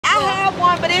have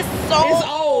one, but it's so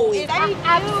old.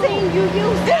 I've seen you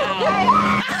use it.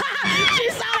 She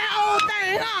saw that old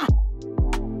thing, huh?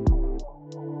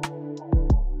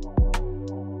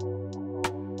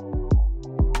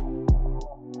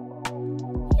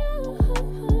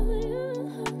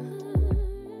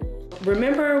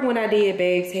 Remember when I did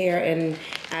Babe's hair and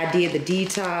I did the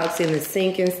detox and the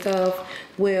sink and stuff?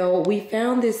 Well, we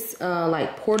found this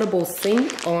like portable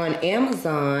sink on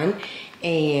Amazon,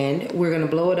 and we're gonna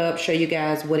blow it up, show you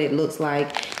guys what it looks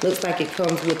like. Looks like it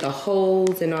comes with the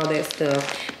hose and all that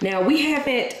stuff. Now, we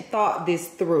haven't thought this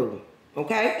through,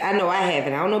 okay? I know I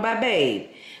haven't. I don't know about Babe,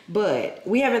 but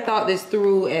we haven't thought this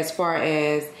through as far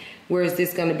as where is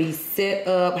this gonna be set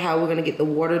up, how we're gonna get the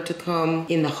water to come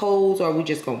in the hose, or are we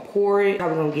just gonna pour it, how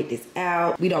we're gonna get this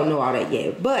out. We don't know all that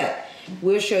yet, but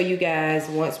we'll show you guys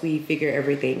once we figure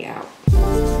everything out.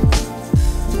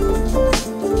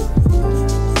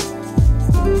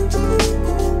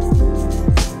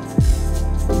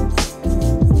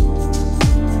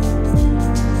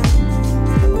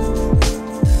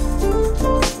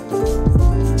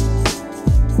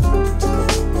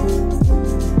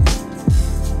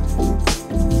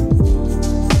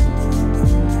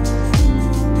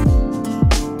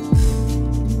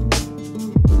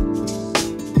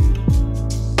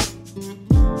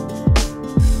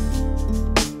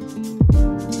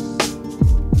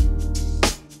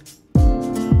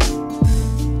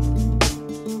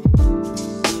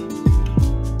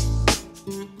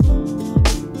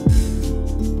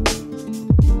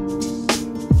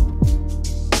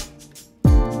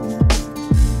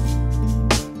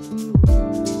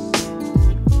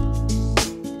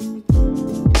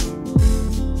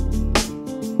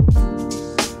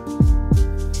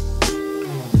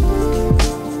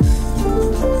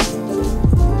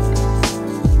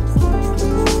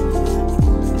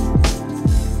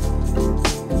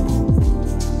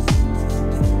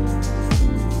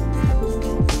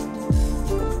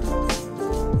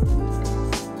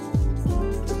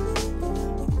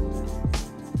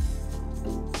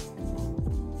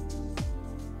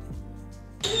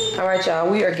 All right, y'all,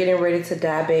 we are getting ready to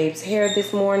dye Babe's hair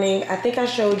this morning. I think I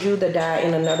showed you the dye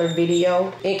in another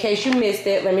video. In case you missed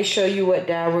it, let me show you what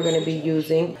dye we're gonna be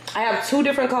using. I have two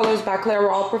different colors by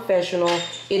RushOurFashion.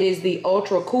 It is the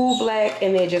Ultra Cool Black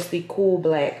and then just the Cool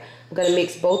Black. I'm gonna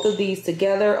mix both of these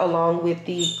together along with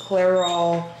the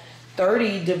Clairol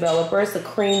 30 developer. It's a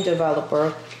cream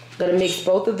developer. I'm gonna mix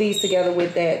both of these together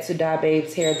with that to dye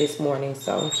Babe's hair this morning.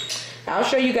 So I'll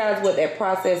show you guys what that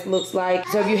process looks like.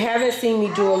 So if you haven't seen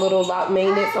me do a little lock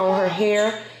maintenance on her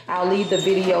hair, I'll leave the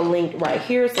video linked right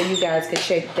here so you guys can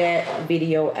check that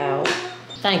video out.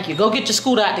 Thank you. Go get your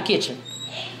scooter out the kitchen.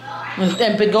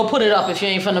 And go put it up if you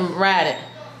ain't finna ride it.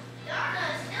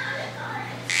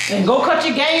 And go cut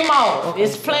your game off. Okay.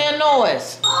 It's playing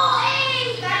noise.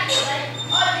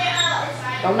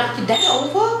 Don't knock you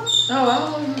down, what? No,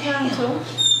 I don't trying to.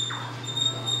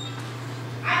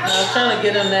 I was trying to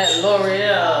get in that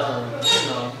L'Oreal, you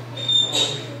know.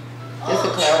 It's a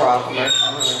Clairol commercial.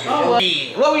 Oh,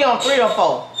 what we on, 3 or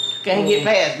 4? Can't get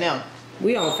past them.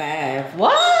 We on 5.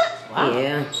 What? Wow.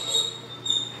 Yeah.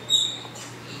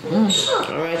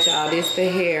 All right, y'all, this the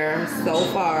hair so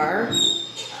far.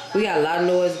 We got a lot of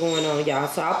noise going on, y'all.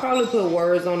 So I'll probably put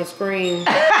words on the screen.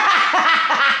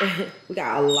 We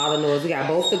got a lot of noise. We got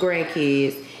both the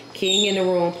grandkids. King in the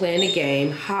room playing the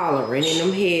game, hollering in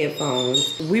them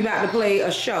headphones. We about to play a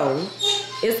show.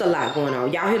 It's a lot going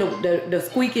on. Y'all hear the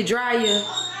squeaky dryer?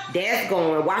 That's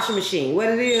going. Washing machine. What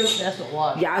it is? That's what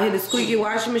water. Y'all hear the squeaky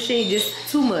washing machine? Just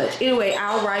too much. Anyway,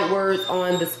 I'll write words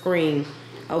on the screen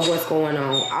of what's going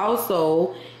on.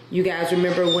 Also, you guys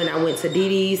remember when I went to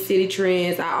DD's City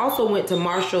Trends? I also went to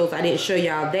Marshall's. I didn't show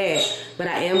y'all that, but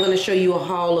I am going to show you a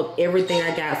haul of everything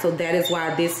I got. So that is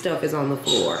why this stuff is on the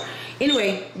floor.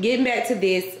 Anyway, getting back to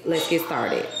this, let's get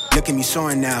started. Look at me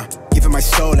soaring now. Giving my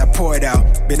soul, I pour it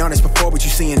out. Been honest before, what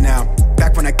you seeing now?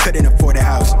 Back when I couldn't afford a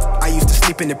house. I used to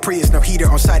sleep in the Prius, no heater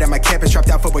on site at my campus. Dropped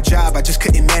out for a job, I just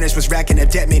couldn't manage. Was racking up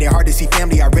debt, made it hard to see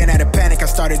family. I ran out of panic, I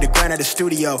started to grind at the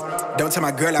studio. Don't tell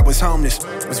my girl I was homeless.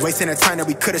 Was wasting the time that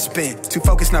we could've spent. Too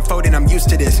focused, not folding, I'm used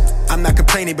to this. I'm not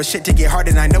complaining, but shit to get hard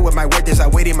and I know what my worth is. I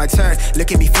waited my turn,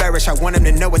 look at me flourish. I want them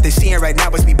to know what they're seeing right now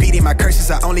is me beating my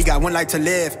curses. I only got one life to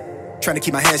live. Trying to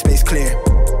keep my headspace clear.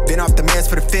 Been off the meds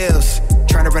for the feels.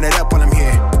 Trying to run it up while I'm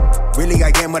here. Really,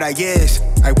 I am what I is.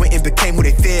 I went and became who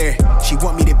they fear. She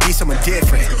want me to be someone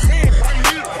different.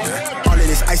 All of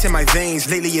this ice in my veins.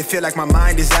 Lately, it feel like my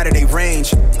mind is out of their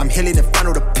range. I'm healing to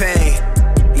funnel the pain.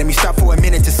 Let me stop for a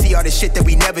minute to see all the shit that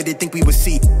we never did think we would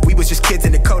see. We was just kids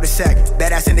in the cul-de-sac,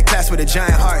 badass in the class with a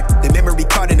giant heart. The memory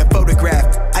caught in a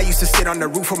photograph. I used to sit on the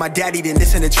roof with my daddy, then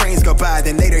listen to trains go by.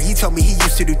 Then later he told me he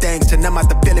used to do things to numb out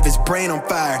the feel of his brain on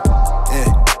fire.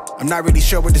 Yeah. I'm not really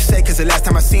sure what to say, cause the last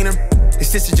time I seen him, his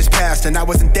sister just passed and I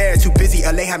wasn't there. Too busy,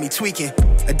 LA had me tweaking.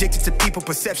 Addicted to people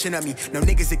perception of me. No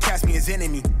niggas that cast me as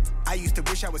enemy. I used to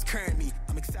wish I was current me.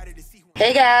 I'm excited to see who.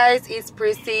 Hey guys, it's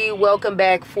Prissy. Welcome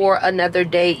back for another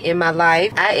day in my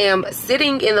life. I am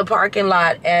sitting in the parking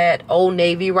lot at Old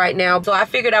Navy right now. So I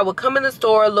figured I would come in the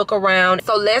store, look around.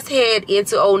 So let's head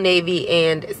into Old Navy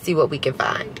and see what we can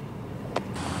find.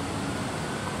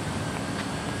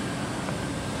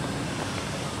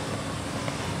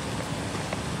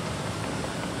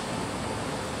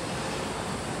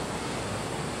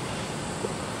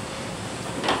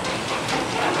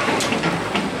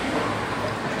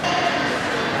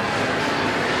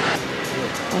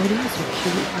 Oh, these are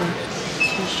cute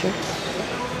t-shirts.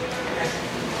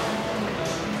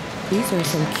 These are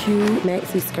some cute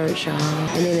maxi skirts, y'all.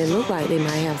 And then it look like they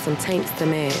might have some tanks to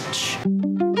match.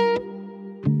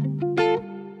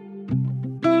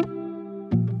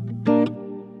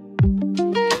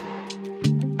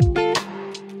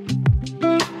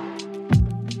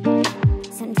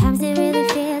 Sometimes it really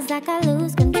feels like I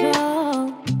lose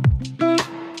control.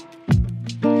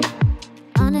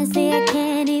 Honestly, I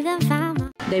can't even find my...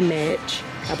 They match,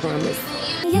 I promise.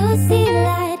 You see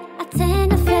light, I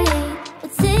tend to fade.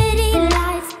 With city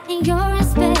lights and you're in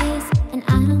space, and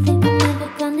I don't think I'm ever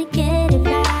gonna get it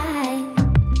right.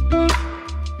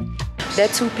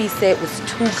 That two-piece set was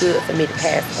too good for me to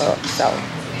pass up, so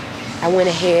I went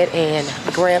ahead and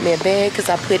grabbed me a bag because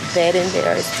I put that in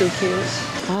there. It's too cute.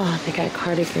 Oh, they got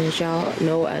cardigans. Y'all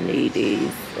know I need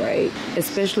these, right?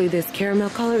 Especially this caramel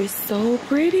color is so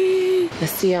pretty.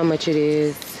 Let's see how much it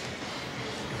is.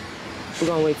 We're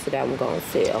gonna wait till that one go on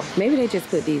sale. Maybe they just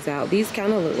put these out. These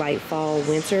kind of look like fall,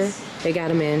 winter. They got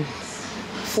them in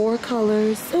 4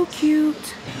 colors. So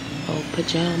cute. Oh,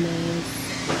 pajamas.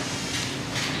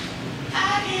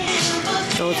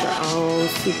 Those are all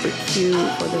super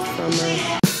cute for the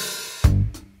summer.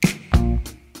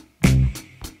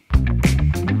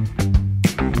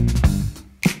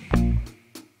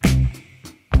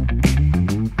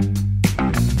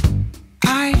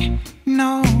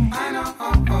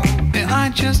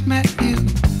 I just met you,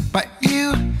 but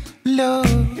you look,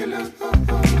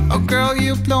 oh girl,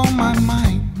 you blow my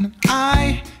mind.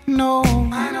 I know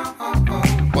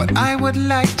what I would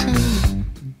like to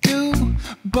do,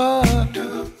 but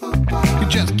you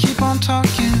just keep on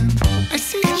talking. I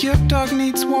see your dog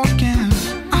needs walking.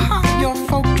 Your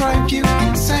folk drive you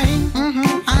insane.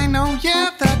 I know, yeah,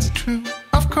 that's true.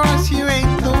 Of course, you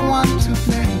ain't the one to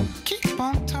blame. Keep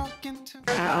on talking to me.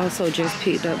 I also just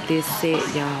picked up this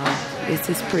set, y'all. This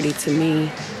is pretty to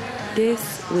me.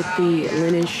 This with the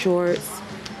linen shorts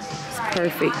is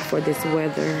perfect for this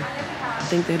weather. I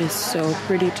think that is so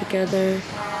pretty together.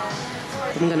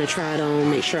 I'm gonna try it on,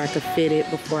 make sure I can fit it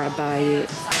before I buy it.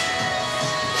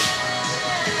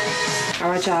 All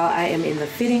right, y'all, I am in the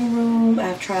fitting room.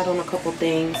 I've tried on a couple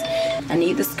things. I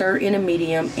need the skirt in a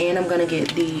medium, and I'm gonna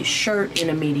get the shirt in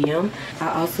a medium.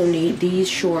 I also need these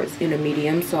shorts in a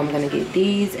medium, so I'm gonna get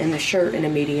these and the shirt in a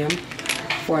medium.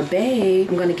 For Babe,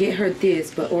 I'm gonna get her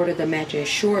this, but order the matching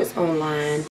shorts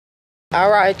online. All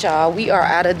right, y'all, we are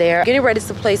out of there. Getting ready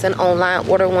to place an online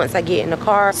order once I get in the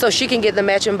car, so she can get the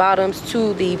matching bottoms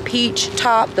to the peach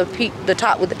top, the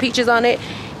top with the peaches on it.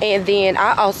 And then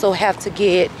I also have to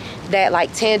get that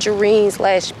like tangerine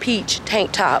 / peach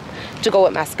tank top to go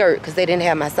with my skirt because they didn't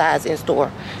have my size in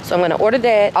store. So I'm gonna order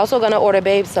that. Also gonna order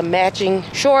Babe some matching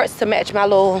shorts to match my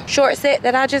little short set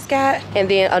that I just got. And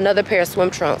then another pair of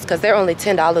swim trunks because they're only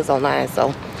 $10 online.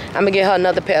 So I'm gonna get her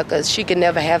another pair because she can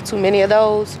never have too many of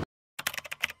those.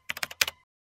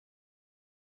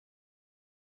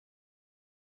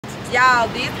 Y'all,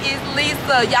 this is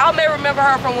Lisa. Y'all may remember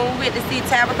her from when we went to see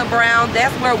Tabitha Brown.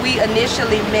 That's where we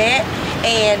initially met.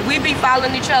 And we be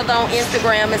following each other on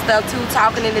Instagram and stuff too,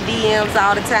 talking in the DMs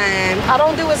all the time. I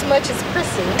don't do as much as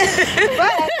Prissy,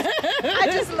 but I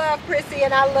just love Prissy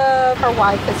and I love her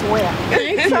wife as well.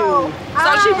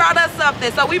 So she brought us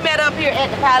something. So we met up here at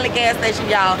the Pilot gas station,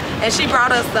 y'all, and she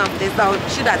brought us something. So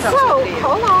she got something. So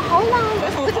hold on.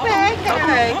 Let's put the bag down.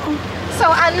 Okay. So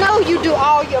I know you do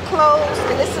all your clothes,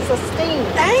 and this is a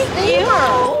steamer. Thank you.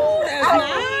 Oh, that's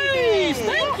nice.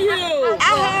 Thank you.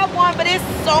 I have one, but it's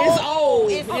so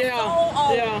old. It's so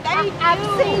old. Yeah. Thank you. I've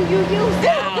seen you use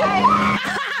it. Okay?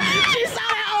 She saw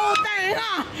that old thing,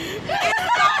 huh?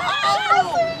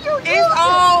 It's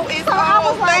old. It's So I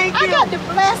was old. like, Thank you. I got to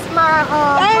bless my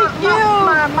Thank you.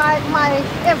 my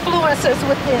influencers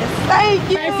with this. Thank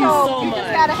you. Thank you so You much.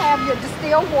 just gotta have your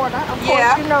distilled water. Of course,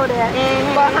 Yeah. you know that.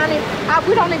 But honey,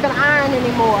 we don't even iron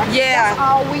anymore. Yeah. That's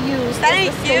all we use.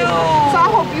 Thank you. So I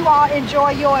hope you all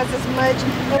enjoy yours as much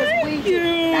as we do.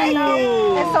 Thank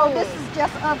you. And so this is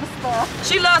just other stuff.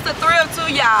 She loves to thrift too,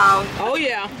 y'all. Oh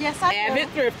yeah. Yes, I do. Avid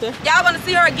thrifter. Y'all gonna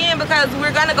see her again because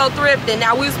we're gonna go thrifting.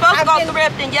 Now we were supposed to go I've been-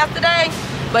 thrifting yesterday,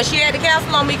 but she had to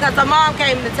cancel on me because her mom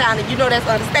came to town, and you know that's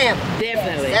understandable.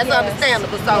 Definitely. That's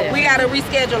understandable. So we gotta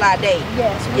reschedule our date.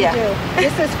 Yes, we Yeah. do.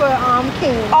 This is for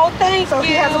King. Oh, thank So you.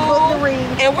 he has a book to read.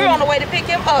 And we're on the way to pick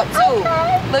him up too.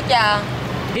 Okay. Look, y'all.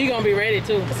 He gonna be ready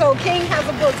too. So King has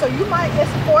a book, so you might get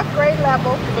 4th grade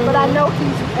level, but I know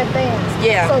he's advanced.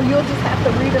 Yeah. So you'll just have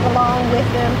to read it along with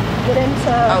him, get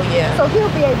into. Oh, yeah. So he'll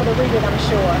be able to read it, I'm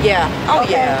sure. Yeah. Oh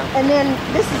Okay? yeah. And then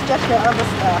this is just your other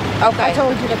stuff. Okay. I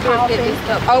told you the coffee.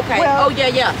 Okay. Well- Oh yeah,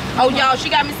 yeah. Oh y'all, she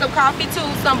got me some coffee too,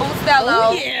 some Bustelo.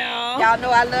 Oh yeah. Y'all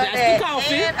know I love That's that. the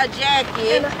coffee. And a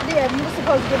jacket. And yeah, you were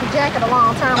supposed to get the jacket a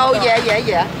long time Oh ago.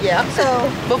 yeah. So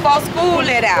Before school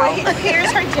let out. well,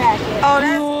 here's her jacket. Oh,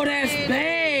 that's Oh, that's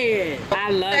bad. I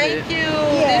love it. Thank you.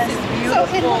 Yes. This is So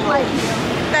beautiful. it looked like you.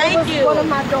 Thank it was you. one of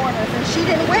my daughters, and she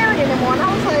didn't wear it anymore. And I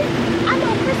was like, I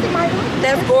know Prissy might like this.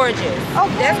 That's gorgeous.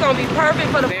 Okay. That's gonna be perfect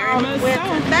for the Very fall much winter.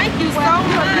 so. Thank you Well, so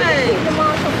you know, you can see much. the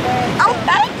mom come back. Oh,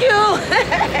 thank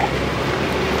you.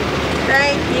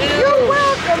 Thank you. You're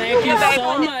welcome. Thank you You're so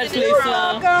welcome. much, You're Lisa.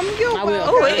 welcome. You're I will.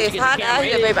 welcome. Oh, it is hot out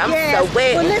here, baby. I'm Yes. so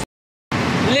wet. Well, listen,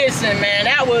 Listen, man,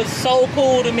 that was so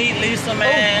cool to meet Lisa,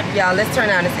 man. Y'all, let's turn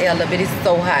down this air a little bit. It's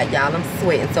so hot, y'all. I'm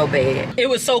sweating so bad. It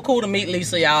was so cool to meet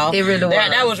Lisa, y'all. It really was.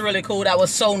 That was really cool. That was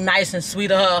so nice and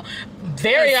sweet of her.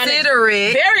 Very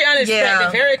Considerate. very unexpected, Yeah.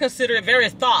 very considerate, very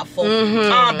thoughtful.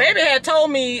 Baby had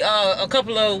told me a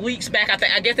couple of weeks back,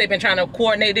 I guess they've been trying to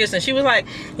coordinate this, and she was like,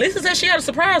 Lisa said she had a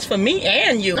surprise for me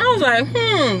and you. I was like,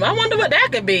 I wonder what that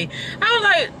could be. I was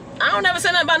like, I don't ever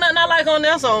say nothing about nothing I like on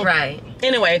there, so. Right.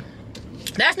 Anyway,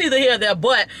 that's neither here nor there,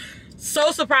 but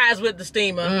so surprised with the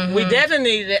steamer. We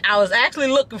definitely needed it. I was actually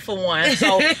looking for one,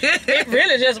 so it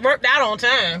really just worked out on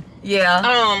time.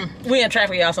 Yeah. We in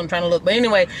traffic, y'all, so I'm trying to look. But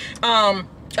anyway,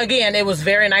 again, it was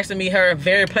very nice to meet her.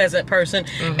 Very pleasant person.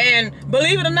 And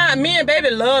believe it or not, me and baby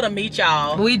love to meet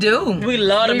y'all. We do. We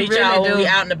love to meet really y'all when do. we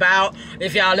out and about.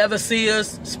 If y'all ever see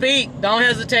us, speak. Don't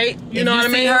hesitate. You know what I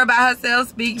mean? See her by herself,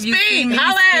 speak. If you see Speak. me,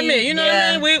 Holla at me. speak. You know what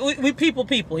I mean? We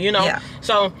people, you know? Yeah.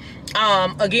 So,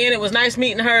 again, it was nice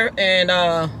meeting her, and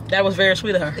that was very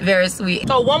sweet of her. Very sweet.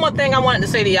 So one more thing I wanted to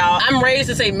say to y'all. I'm raised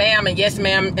to say ma'am and yes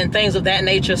ma'am and things of that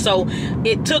nature. So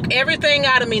it took everything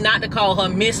out of me not to call her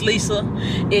Miss Lisa.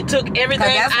 It took everything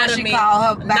That's out what of she me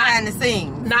called her behind the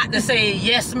scenes. not to say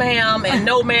yes ma'am and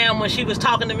no ma'am when she was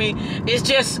talking to me. It's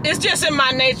just in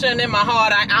my nature and in my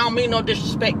heart. I don't mean no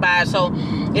disrespect by it. So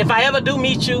if I ever do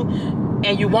meet you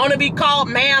and you want to be called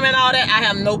ma'am and all that, I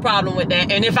have no problem with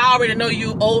that. And if I already know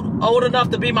you old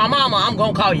enough to be my mama, I'm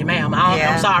gonna call you ma'am.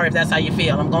 I'm sorry if that's how you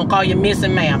feel. I'm gonna call you miss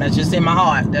and ma'am. That's just in my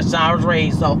heart. That's how I was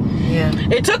raised. So Yeah.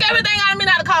 it took everything out of me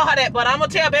not to call her that, but I'm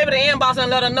gonna tell baby the inbox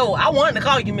and let her know I wanted to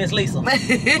call you Miss Lisa.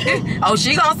 Oh,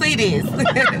 she gonna see this.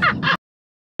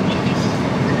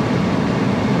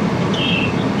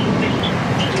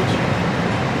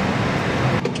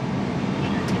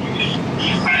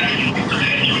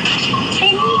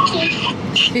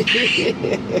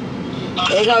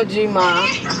 There go G-Ma.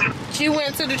 She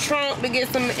went to the trunk to get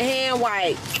some hand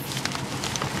wipes.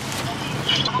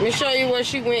 Let me show you what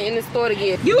she went in the store to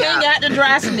get. You ain't got the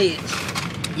dry snitch.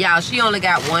 Y'all, she only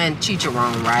got one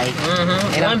chicharron, right?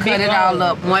 And I'm One cut big it all one.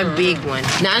 up, one big one.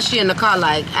 Now she in the car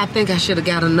like, I think I should have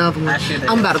got another one. I shoulda.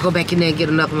 I'm about to go back in there and get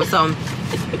another one. So,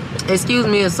 excuse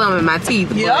me if some in my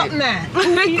teeth. Yup, nah.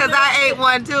 Because I ate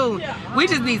one too. We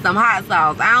just need some hot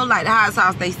sauce. I don't like the hot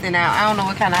sauce they send out. I don't know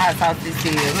what kind of hot sauce this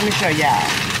is. Let me show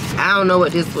y'all. I don't know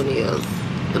what this one is,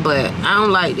 but I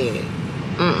don't like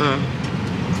that.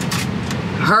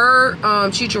 Her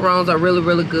chicharrones are really,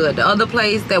 really good. The other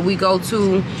place that we go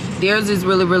to, theirs is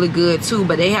really, really good too,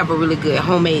 but they have a really good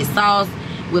homemade sauce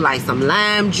with like some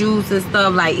lime juice and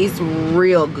stuff. Like, it's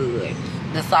real good.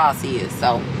 The sauce is.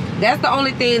 So that's the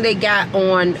only thing they got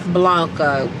on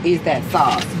Blanca is that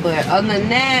sauce. But other than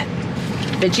that,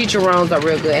 the chicharrones are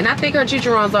real good. And I think her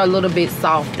chicharrones are a little bit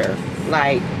softer,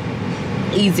 like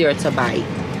easier to bite.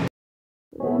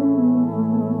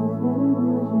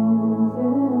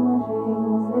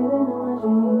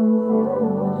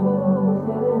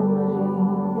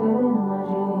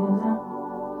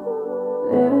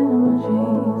 Living in my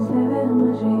dreams, living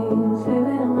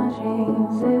in my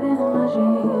dreams, living in my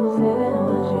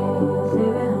dreams,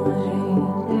 living in my dreams.